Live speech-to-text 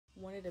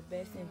One of the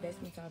best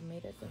investments I've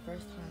made as a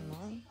first-time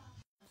mom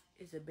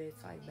is a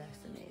bedside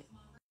bassinet.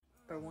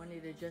 For one,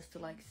 it adjusts to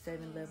like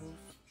 7 levels.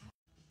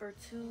 For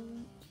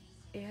two,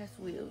 it has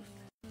wheels,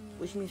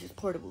 which means it's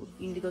portable.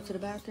 You need to go to the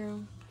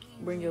bathroom,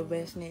 bring your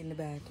bassinet in the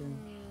bathroom.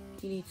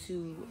 You need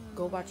to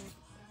go watch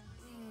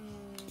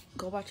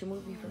a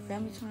movie for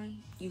family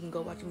time. You can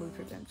go watch a movie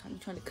for family time.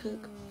 You're trying to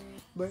cook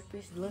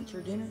breakfast, lunch,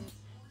 or dinner,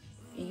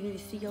 and you need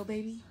to see your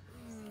baby.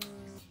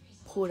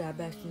 Pull that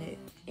bassinet,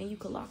 and you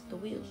can lock the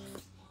wheels.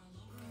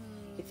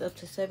 It's up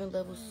to 7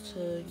 levels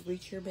to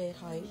reach your bed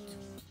height.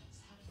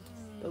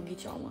 Go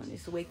get y'all one.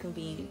 It's way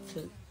convenient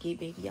to get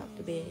baby out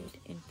the bed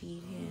and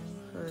feed him,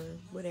 her,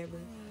 whatever.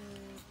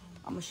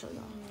 I'm gonna show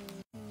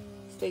y'all.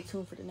 Stay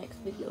tuned for the next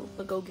video,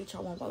 but go get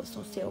y'all one while it's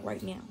on sale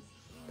right now.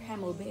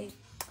 Pamo, babe.